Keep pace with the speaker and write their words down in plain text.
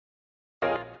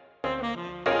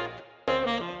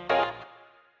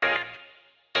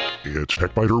It's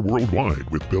TechByter Worldwide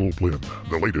with Bill Blinn.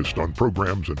 The latest on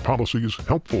programs and policies,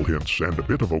 helpful hints, and a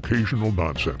bit of occasional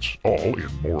nonsense, all in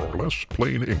more or less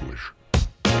plain English.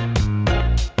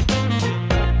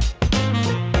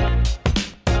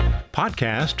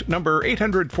 Podcast number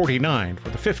 849 for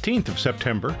the 15th of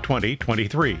September,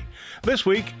 2023. This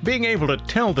week, being able to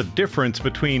tell the difference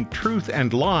between truth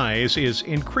and lies is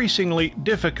increasingly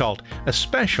difficult,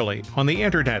 especially on the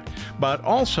internet, but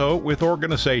also with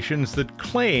organizations that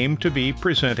claim to be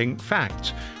presenting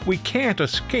facts. We can't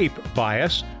escape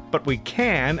bias, but we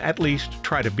can at least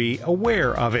try to be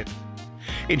aware of it.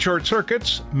 In short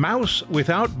circuits, Mouse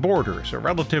Without Borders, a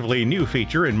relatively new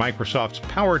feature in Microsoft's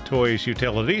Power Toys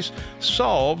utilities,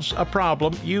 solves a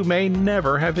problem you may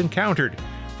never have encountered.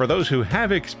 For those who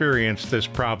have experienced this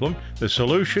problem, the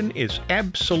solution is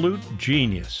absolute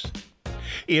genius.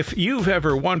 If you've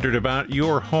ever wondered about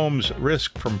your home's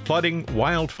risk from flooding,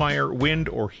 wildfire, wind,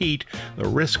 or heat, the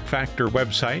Risk Factor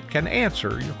website can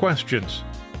answer your questions.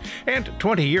 And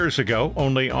 20 years ago,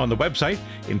 only on the website,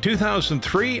 in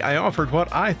 2003, I offered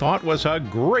what I thought was a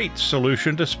great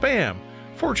solution to spam.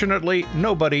 Fortunately,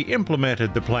 nobody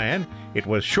implemented the plan. It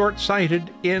was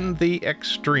short-sighted in the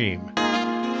extreme.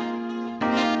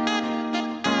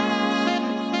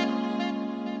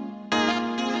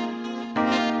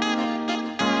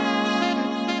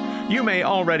 You may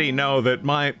already know that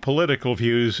my political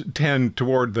views tend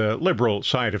toward the liberal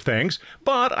side of things,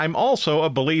 but I'm also a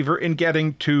believer in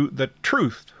getting to the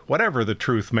truth, whatever the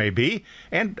truth may be,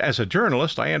 and as a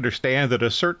journalist, I understand that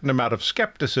a certain amount of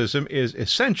skepticism is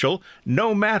essential,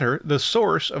 no matter the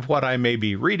source of what I may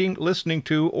be reading, listening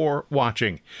to, or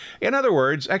watching. In other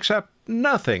words, accept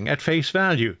nothing at face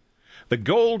value. The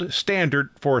gold standard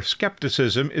for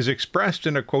skepticism is expressed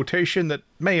in a quotation that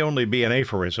may only be an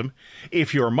aphorism.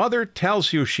 If your mother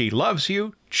tells you she loves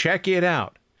you, check it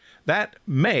out. That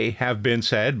may have been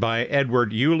said by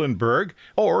Edward Eulenberg,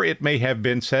 or it may have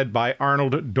been said by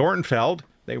Arnold Dornfeld.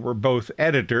 They were both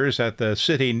editors at the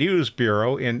City News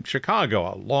Bureau in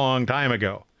Chicago a long time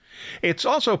ago. It's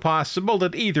also possible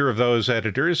that either of those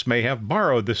editors may have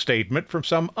borrowed the statement from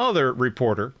some other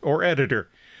reporter or editor.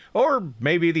 Or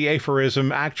maybe the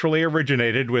aphorism actually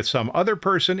originated with some other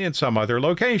person in some other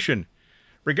location.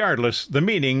 Regardless, the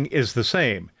meaning is the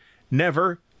same.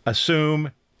 Never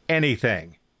assume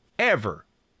anything. Ever.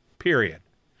 Period.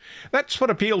 That's what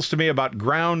appeals to me about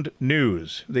ground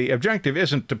news. The objective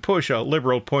isn't to push a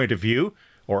liberal point of view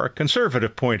or a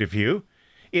conservative point of view.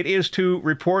 It is to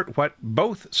report what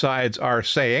both sides are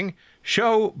saying,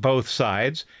 show both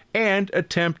sides, and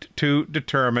attempt to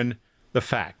determine the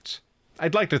facts.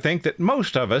 I'd like to think that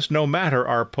most of us, no matter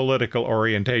our political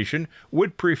orientation,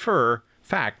 would prefer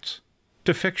facts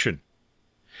to fiction.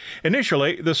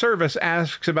 Initially, the service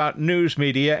asks about news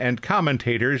media and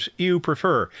commentators you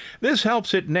prefer. This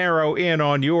helps it narrow in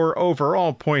on your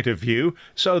overall point of view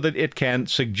so that it can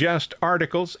suggest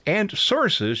articles and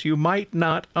sources you might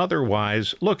not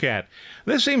otherwise look at.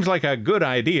 This seems like a good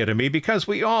idea to me because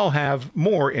we all have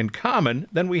more in common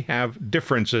than we have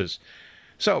differences.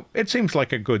 So it seems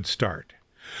like a good start.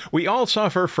 We all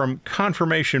suffer from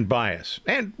confirmation bias,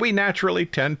 and we naturally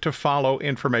tend to follow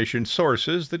information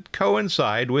sources that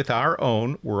coincide with our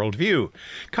own worldview.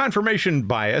 Confirmation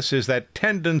bias is that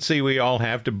tendency we all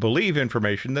have to believe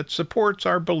information that supports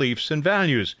our beliefs and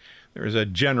values. There is a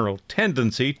general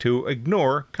tendency to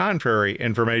ignore contrary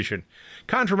information.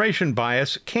 Confirmation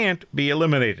bias can't be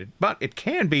eliminated, but it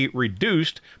can be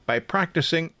reduced by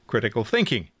practicing critical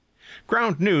thinking.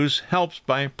 Ground News helps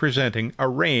by presenting a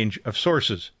range of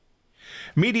sources.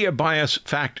 Media Bias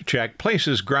Fact Check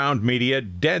places ground media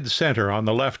dead center on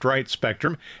the left-right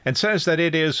spectrum and says that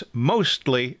it is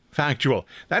mostly factual.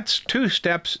 That's 2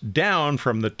 steps down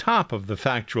from the top of the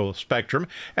factual spectrum,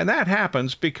 and that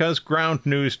happens because Ground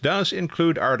News does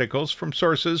include articles from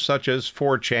sources such as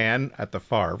 4chan at the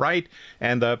far right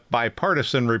and the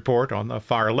Bipartisan Report on the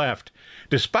far left.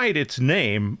 Despite its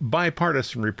name,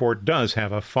 Bipartisan Report does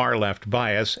have a far-left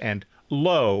bias and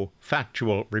low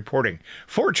factual reporting.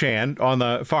 4chan on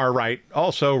the far right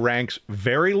also ranks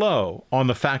very low on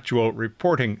the factual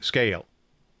reporting scale.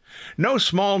 No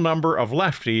small number of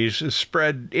lefties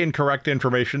spread incorrect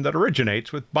information that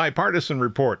originates with Bipartisan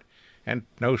Report, and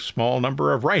no small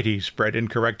number of righties spread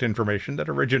incorrect information that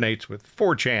originates with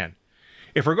 4chan.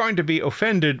 If we're going to be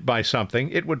offended by something,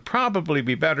 it would probably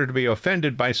be better to be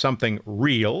offended by something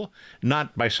real,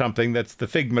 not by something that's the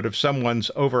figment of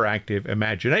someone's overactive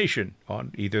imagination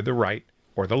on either the right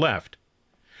or the left.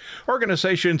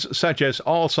 Organizations such as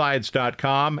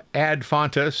AllSides.com,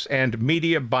 AdFontes, and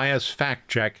Media Bias Fact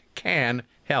Check can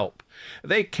help.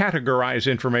 They categorize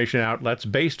information outlets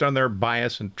based on their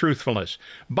bias and truthfulness.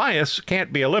 Bias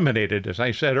can't be eliminated, as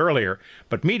I said earlier,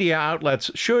 but media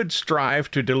outlets should strive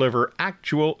to deliver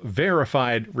actual,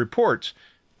 verified reports.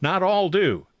 Not all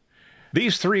do.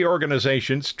 These three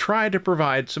organizations try to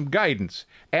provide some guidance.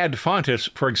 Ad Fontes,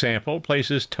 for example,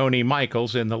 places Tony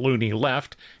Michaels in the loony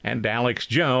left and Alex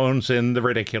Jones in the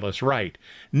ridiculous right.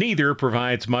 Neither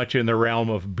provides much in the realm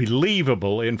of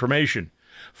believable information.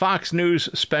 Fox News'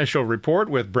 special report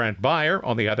with Brent Baier,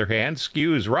 on the other hand,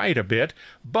 skews right a bit,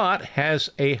 but has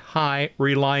a high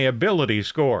reliability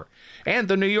score. And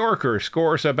the New Yorker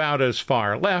scores about as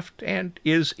far left and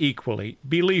is equally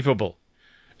believable.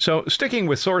 So sticking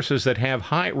with sources that have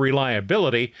high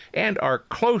reliability and are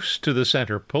close to the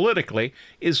center politically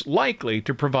is likely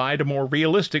to provide a more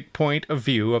realistic point of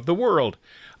view of the world.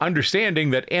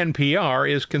 Understanding that NPR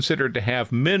is considered to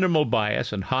have minimal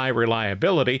bias and high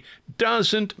reliability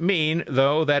doesn't mean,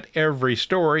 though, that every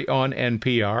story on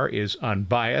NPR is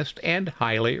unbiased and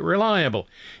highly reliable.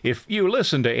 If you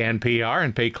listen to NPR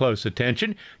and pay close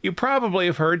attention, you probably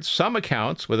have heard some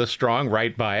accounts with a strong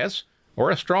right bias or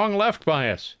a strong left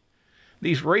bias.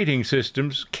 These rating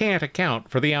systems can't account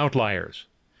for the outliers.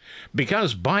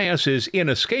 Because bias is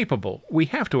inescapable, we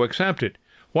have to accept it.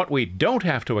 What we don't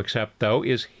have to accept, though,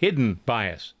 is hidden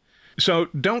bias. So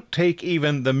don't take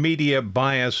even the media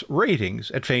bias ratings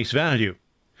at face value.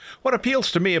 What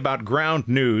appeals to me about ground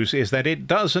news is that it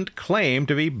doesn't claim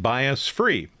to be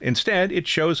bias-free. Instead, it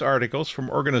shows articles from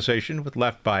organizations with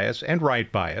left bias and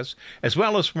right bias, as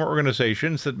well as from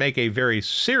organizations that make a very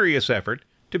serious effort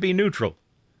to be neutral.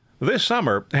 This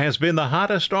summer has been the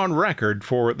hottest on record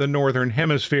for the Northern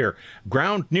Hemisphere.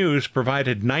 Ground News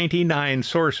provided 99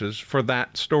 sources for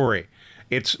that story.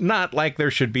 It's not like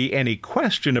there should be any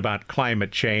question about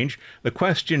climate change. The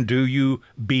question, do you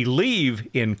believe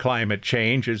in climate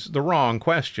change, is the wrong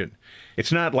question.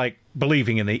 It's not like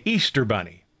believing in the Easter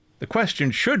Bunny. The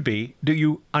question should be, do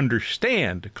you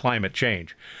understand climate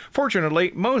change?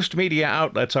 Fortunately, most media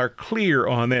outlets are clear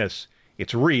on this.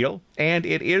 It's real, and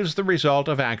it is the result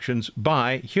of actions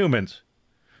by humans.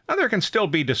 Now, there can still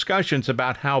be discussions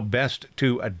about how best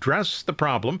to address the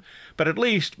problem, but at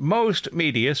least most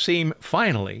media seem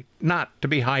finally not to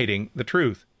be hiding the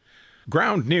truth.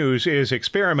 Ground News is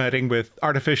experimenting with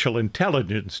artificial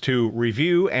intelligence to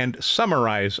review and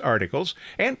summarize articles,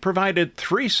 and provided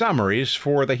 3 summaries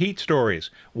for the heat stories,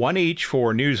 one each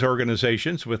for news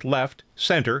organizations with left,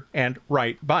 center, and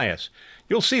right bias.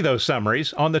 You'll see those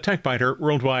summaries on the TechByter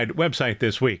Worldwide website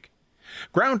this week.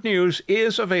 Ground News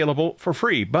is available for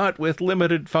free, but with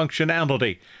limited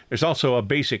functionality. There's also a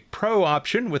basic pro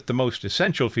option with the most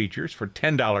essential features for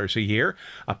 $10 a year,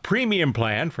 a premium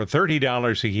plan for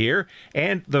 $30 a year,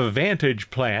 and the Vantage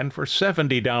plan for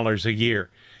 $70 a year.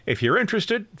 If you're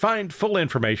interested, find full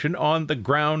information on the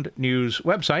Ground News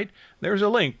website. There's a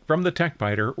link from the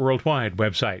TechByter Worldwide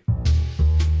website.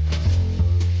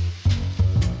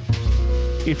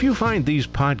 If you find these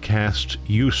podcasts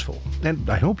useful, and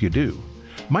I hope you do,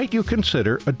 might you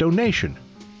consider a donation?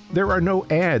 There are no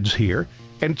ads here,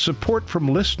 and support from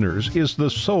listeners is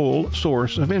the sole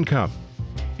source of income.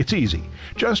 It's easy.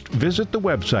 Just visit the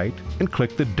website and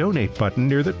click the donate button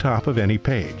near the top of any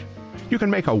page. You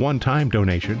can make a one-time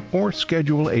donation or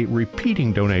schedule a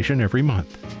repeating donation every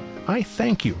month. I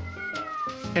thank you.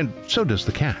 And so does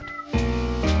the cat.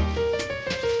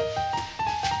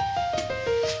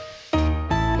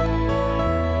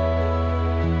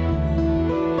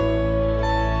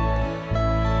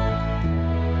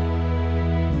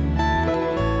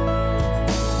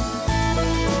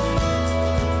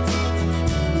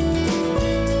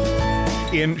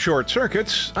 In Short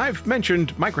Circuits, I've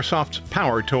mentioned Microsoft's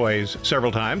Power Toys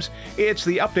several times. It's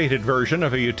the updated version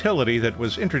of a utility that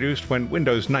was introduced when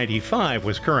Windows 95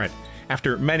 was current.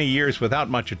 After many years without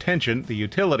much attention, the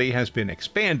utility has been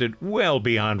expanded well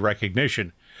beyond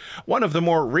recognition. One of the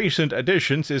more recent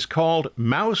additions is called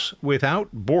Mouse Without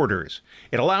Borders.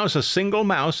 It allows a single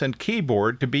mouse and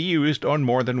keyboard to be used on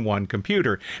more than one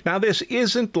computer. Now, this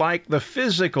isn't like the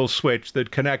physical switch that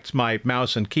connects my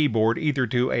mouse and keyboard either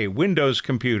to a Windows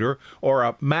computer or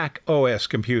a Mac OS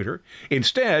computer.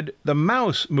 Instead, the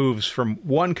mouse moves from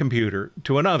one computer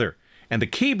to another, and the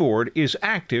keyboard is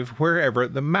active wherever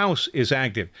the mouse is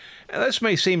active. Now, this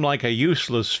may seem like a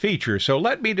useless feature, so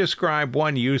let me describe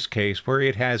one use case where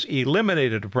it has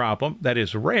eliminated a problem that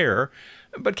is rare,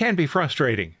 but can be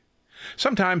frustrating.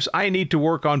 Sometimes I need to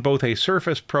work on both a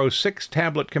Surface Pro 6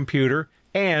 tablet computer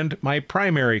and my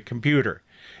primary computer.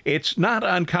 It's not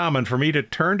uncommon for me to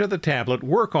turn to the tablet,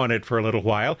 work on it for a little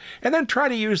while, and then try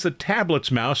to use the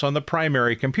tablet's mouse on the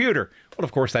primary computer. Well,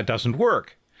 of course, that doesn't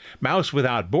work. Mouse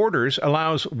Without Borders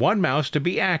allows one mouse to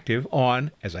be active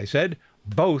on, as I said,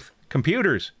 both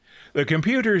computers. The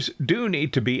computers do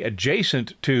need to be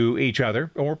adjacent to each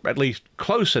other, or at least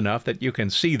close enough that you can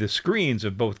see the screens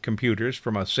of both computers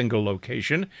from a single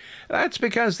location. That's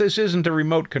because this isn't a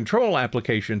remote control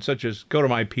application such as Go to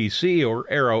My PC or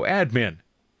Arrow Admin.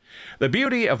 The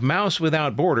beauty of Mouse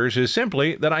Without Borders is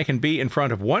simply that I can be in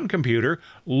front of one computer,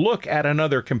 look at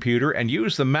another computer, and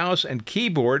use the mouse and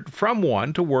keyboard from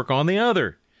one to work on the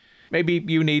other. Maybe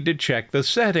you need to check the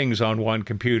settings on one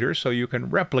computer so you can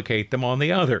replicate them on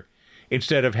the other.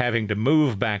 Instead of having to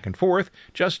move back and forth,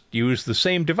 just use the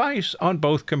same device on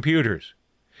both computers.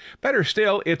 Better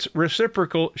still, it's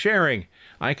reciprocal sharing.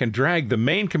 I can drag the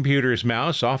main computer's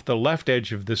mouse off the left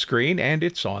edge of the screen and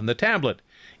it's on the tablet.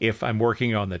 If I'm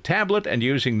working on the tablet and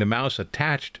using the mouse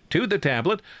attached to the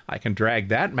tablet, I can drag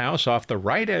that mouse off the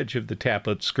right edge of the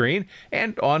tablet screen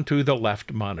and onto the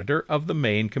left monitor of the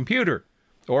main computer,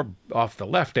 or off the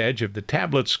left edge of the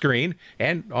tablet screen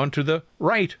and onto the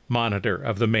right monitor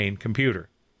of the main computer.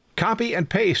 Copy and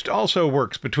paste also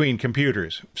works between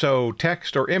computers, so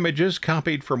text or images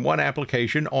copied from one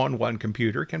application on one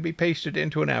computer can be pasted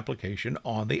into an application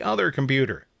on the other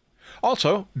computer.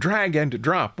 Also, drag and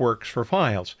drop works for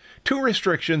files. Two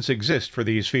restrictions exist for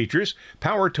these features.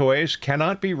 PowerToys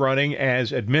cannot be running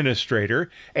as administrator,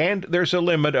 and there's a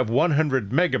limit of 100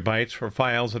 megabytes for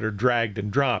files that are dragged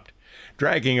and dropped.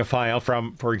 Dragging a file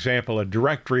from, for example, a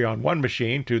directory on one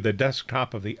machine to the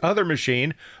desktop of the other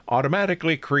machine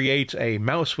automatically creates a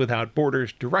Mouse Without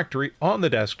Borders directory on the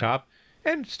desktop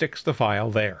and sticks the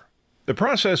file there. The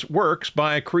process works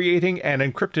by creating an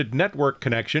encrypted network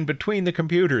connection between the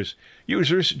computers.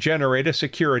 Users generate a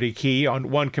security key on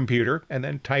one computer and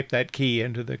then type that key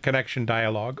into the connection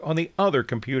dialog on the other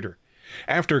computer.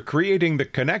 After creating the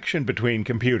connection between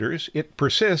computers, it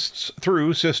persists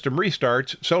through system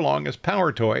restarts so long as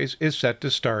PowerToys is set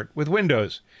to start with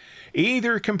Windows.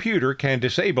 Either computer can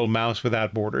disable Mouse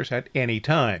Without Borders at any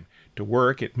time. To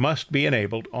work, it must be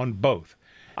enabled on both.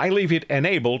 I leave it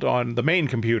enabled on the main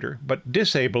computer, but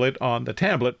disable it on the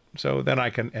tablet, so then I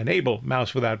can enable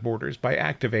Mouse Without Borders by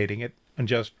activating it on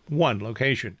just one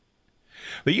location.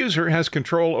 The user has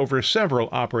control over several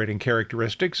operating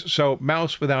characteristics, so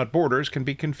Mouse Without Borders can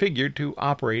be configured to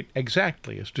operate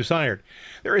exactly as desired.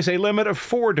 There is a limit of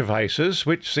 4 devices,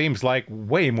 which seems like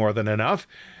way more than enough.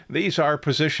 These are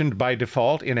positioned by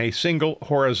default in a single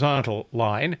horizontal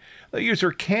line. The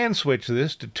user can switch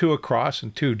this to 2 across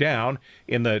and 2 down.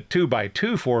 In the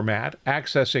 2x2 format,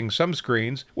 accessing some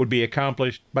screens would be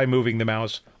accomplished by moving the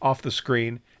mouse off the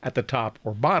screen at the top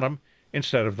or bottom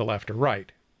instead of the left or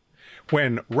right.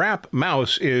 When Wrap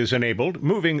Mouse is enabled,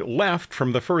 moving left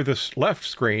from the furthest left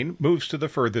screen moves to the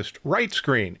furthest right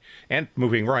screen, and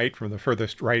moving right from the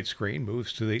furthest right screen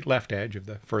moves to the left edge of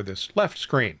the furthest left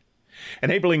screen.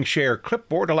 Enabling Share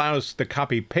Clipboard allows the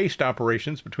copy-paste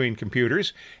operations between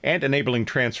computers, and enabling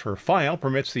Transfer File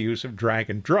permits the use of drag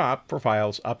and drop for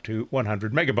files up to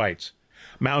 100 megabytes.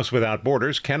 Mouse Without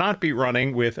Borders cannot be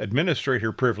running with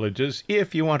administrator privileges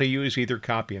if you want to use either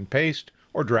copy and paste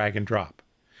or drag and drop.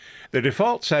 The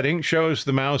default setting shows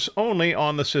the mouse only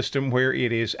on the system where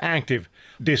it is active.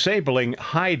 Disabling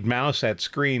Hide Mouse at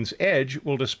Screen's Edge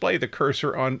will display the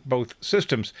cursor on both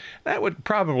systems. That would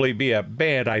probably be a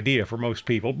bad idea for most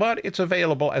people, but it's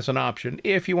available as an option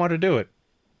if you want to do it.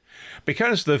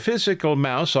 Because the physical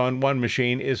mouse on one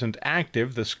machine isn't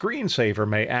active, the screensaver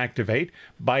may activate.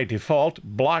 By default,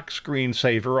 Block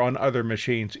Screensaver on other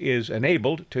machines is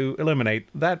enabled to eliminate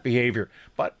that behavior,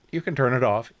 but you can turn it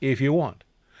off if you want.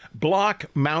 Block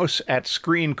Mouse at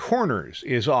Screen Corners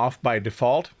is off by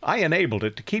default. I enabled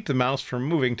it to keep the mouse from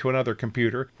moving to another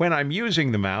computer when I'm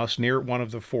using the mouse near one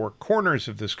of the 4 corners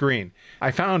of the screen.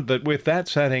 I found that with that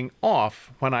setting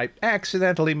off, when I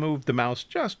accidentally moved the mouse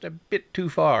just a bit too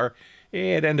far,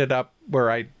 it ended up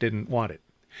where I didn't want it.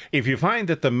 If you find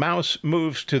that the mouse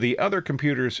moves to the other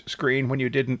computer's screen when you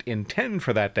didn't intend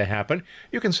for that to happen,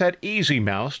 you can set Easy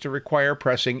Mouse to require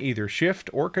pressing either Shift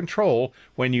or Control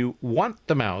when you want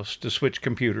the mouse to switch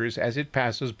computers as it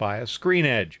passes by a screen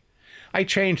edge. I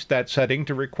changed that setting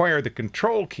to require the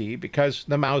Control key because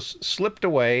the mouse slipped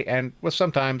away and was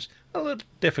sometimes a little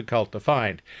difficult to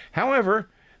find. However,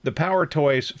 the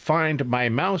PowerToys Find My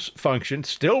Mouse function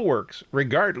still works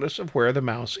regardless of where the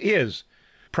mouse is.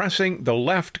 Pressing the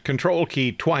left Control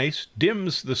key twice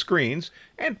dims the screens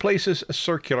and places a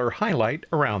circular highlight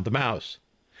around the mouse.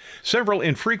 Several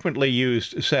infrequently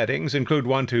used settings include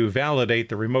one to validate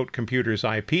the remote computer's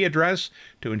IP address,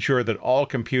 to ensure that all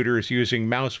computers using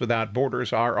Mouse Without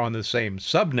Borders are on the same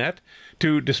subnet,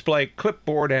 to display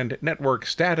clipboard and network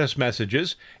status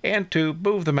messages, and to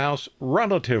move the mouse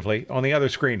relatively on the other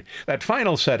screen. That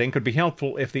final setting could be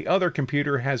helpful if the other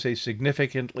computer has a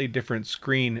significantly different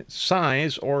screen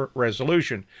size or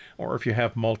resolution, or if you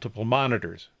have multiple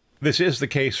monitors. This is the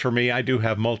case for me. I do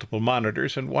have multiple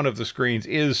monitors, and one of the screens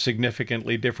is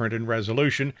significantly different in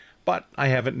resolution, but I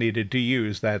haven't needed to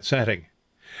use that setting.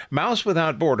 Mouse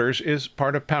Without Borders is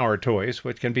part of Power Toys,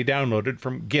 which can be downloaded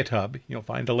from GitHub. You'll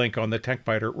find a link on the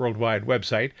TechByter Worldwide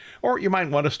website, or you might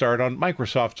want to start on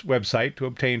Microsoft's website to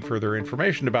obtain further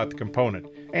information about the component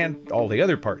and all the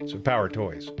other parts of Power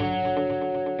Toys.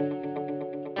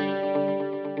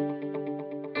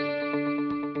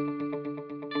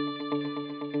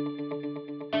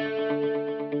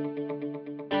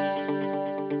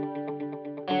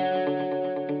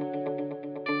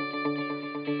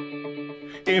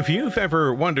 If you've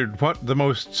ever wondered what the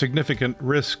most significant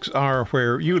risks are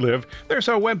where you live, there's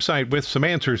a website with some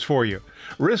answers for you.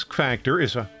 Risk Factor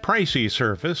is a pricey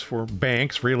service for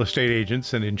banks, real estate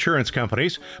agents, and insurance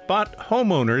companies, but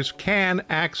homeowners can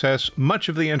access much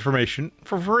of the information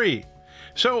for free.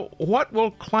 So, what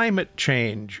will climate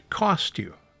change cost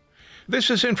you?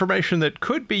 This is information that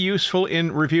could be useful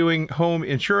in reviewing home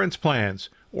insurance plans,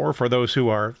 or for those who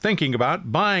are thinking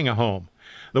about buying a home.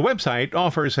 The website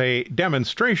offers a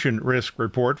demonstration risk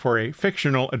report for a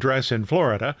fictional address in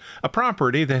Florida, a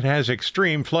property that has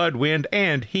extreme flood, wind,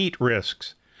 and heat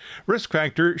risks. Risk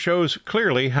Factor shows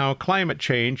clearly how climate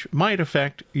change might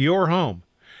affect your home.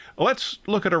 Let's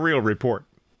look at a real report.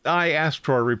 I asked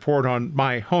for a report on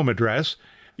my home address.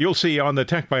 You'll see on the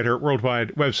TechByter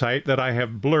Worldwide website that I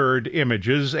have blurred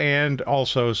images and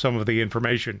also some of the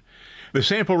information. The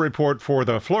sample report for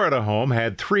the Florida home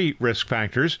had 3 risk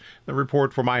factors. The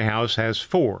report for my house has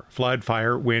 4: flood,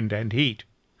 fire, wind, and heat.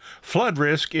 Flood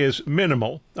risk is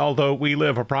minimal. Although we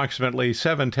live approximately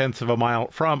 7/10 of a mile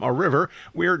from a river,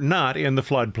 we're not in the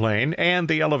floodplain, and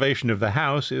the elevation of the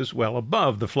house is well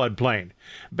above the floodplain.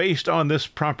 Based on this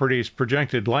property's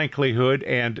projected likelihood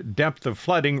and depth of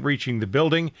flooding reaching the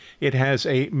building, it has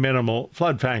a minimal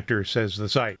flood factor, says the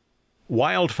site.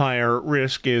 Wildfire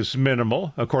risk is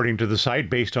minimal, according to the site,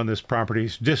 based on this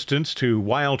property's distance to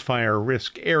wildfire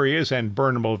risk areas and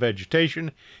burnable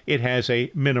vegetation. It has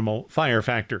a minimal fire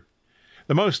factor.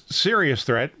 The most serious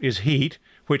threat is heat,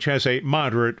 which has a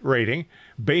moderate rating.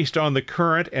 Based on the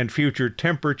current and future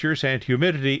temperatures and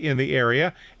humidity in the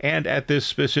area and at this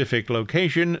specific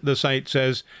location, the site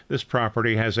says this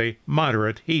property has a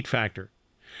moderate heat factor.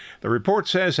 The report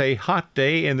says a hot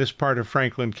day in this part of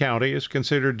Franklin County is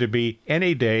considered to be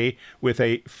any day with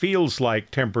a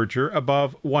feels-like temperature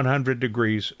above 100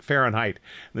 degrees Fahrenheit.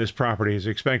 This property is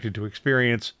expected to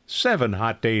experience 7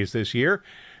 hot days this year.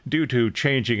 Due to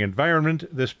changing environment,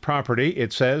 this property,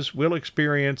 it says, will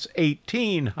experience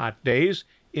 18 hot days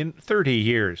in 30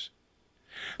 years.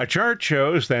 A chart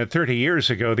shows that 30 years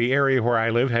ago, the area where I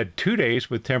live had 2 days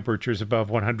with temperatures above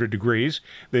 100 degrees.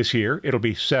 This year, it'll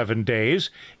be 7 days.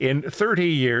 In 30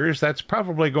 years, that's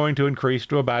probably going to increase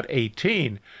to about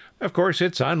 18. Of course,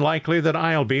 it's unlikely that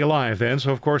I'll be alive then,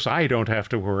 so of course I don't have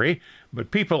to worry. But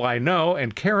people I know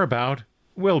and care about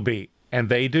will be, and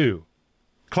they do.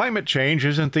 Climate change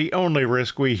isn't the only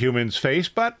risk we humans face,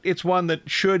 but it's one that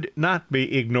should not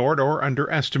be ignored or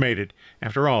underestimated.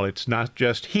 After all, it's not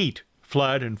just heat.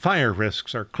 Flood and fire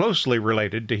risks are closely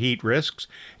related to heat risks,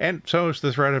 and so is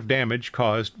the threat of damage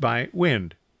caused by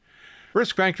wind.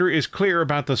 Risk Factor is clear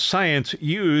about the science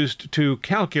used to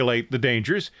calculate the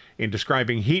dangers. In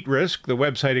describing heat risk, the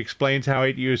website explains how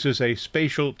it uses a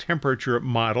spatial temperature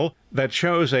model that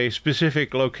shows a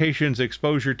specific location's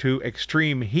exposure to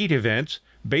extreme heat events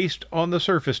based on the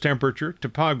surface temperature,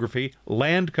 topography,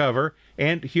 land cover,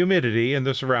 and humidity in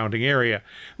the surrounding area.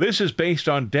 This is based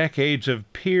on decades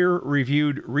of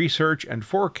peer-reviewed research and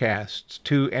forecasts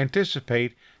to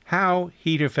anticipate how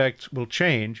heat effects will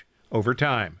change over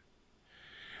time.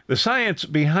 The science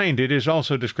behind it is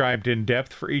also described in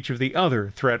depth for each of the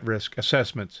other threat risk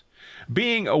assessments.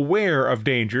 Being aware of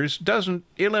dangers doesn't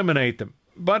eliminate them,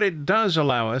 but it does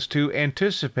allow us to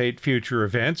anticipate future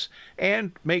events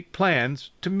and make plans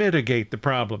to mitigate the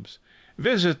problems.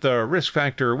 Visit the Risk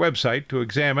Factor website to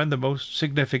examine the most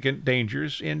significant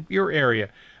dangers in your area.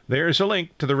 There's a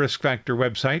link to the Risk Factor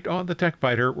website on the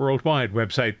TechByter Worldwide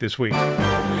website this week.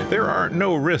 There are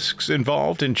no risks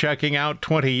involved in checking out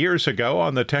 20 years ago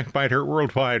on the TechByter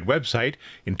Worldwide website.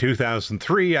 In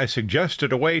 2003, I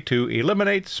suggested a way to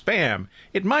eliminate spam.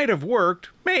 It might have worked,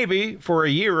 maybe, for a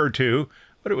year or two,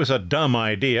 But it was a dumb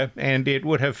idea, and it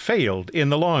would have failed in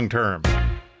the long term.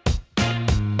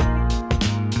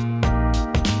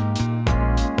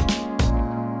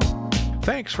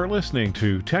 Thanks for listening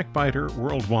to TechByter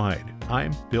Worldwide.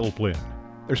 I'm Bill Blinn.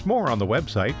 There's more on the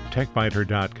website,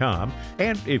 techbyter.com,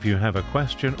 and if you have a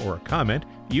question or a comment,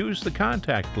 use the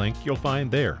contact link you'll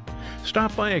find there.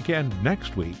 Stop by again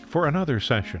next week for another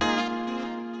session.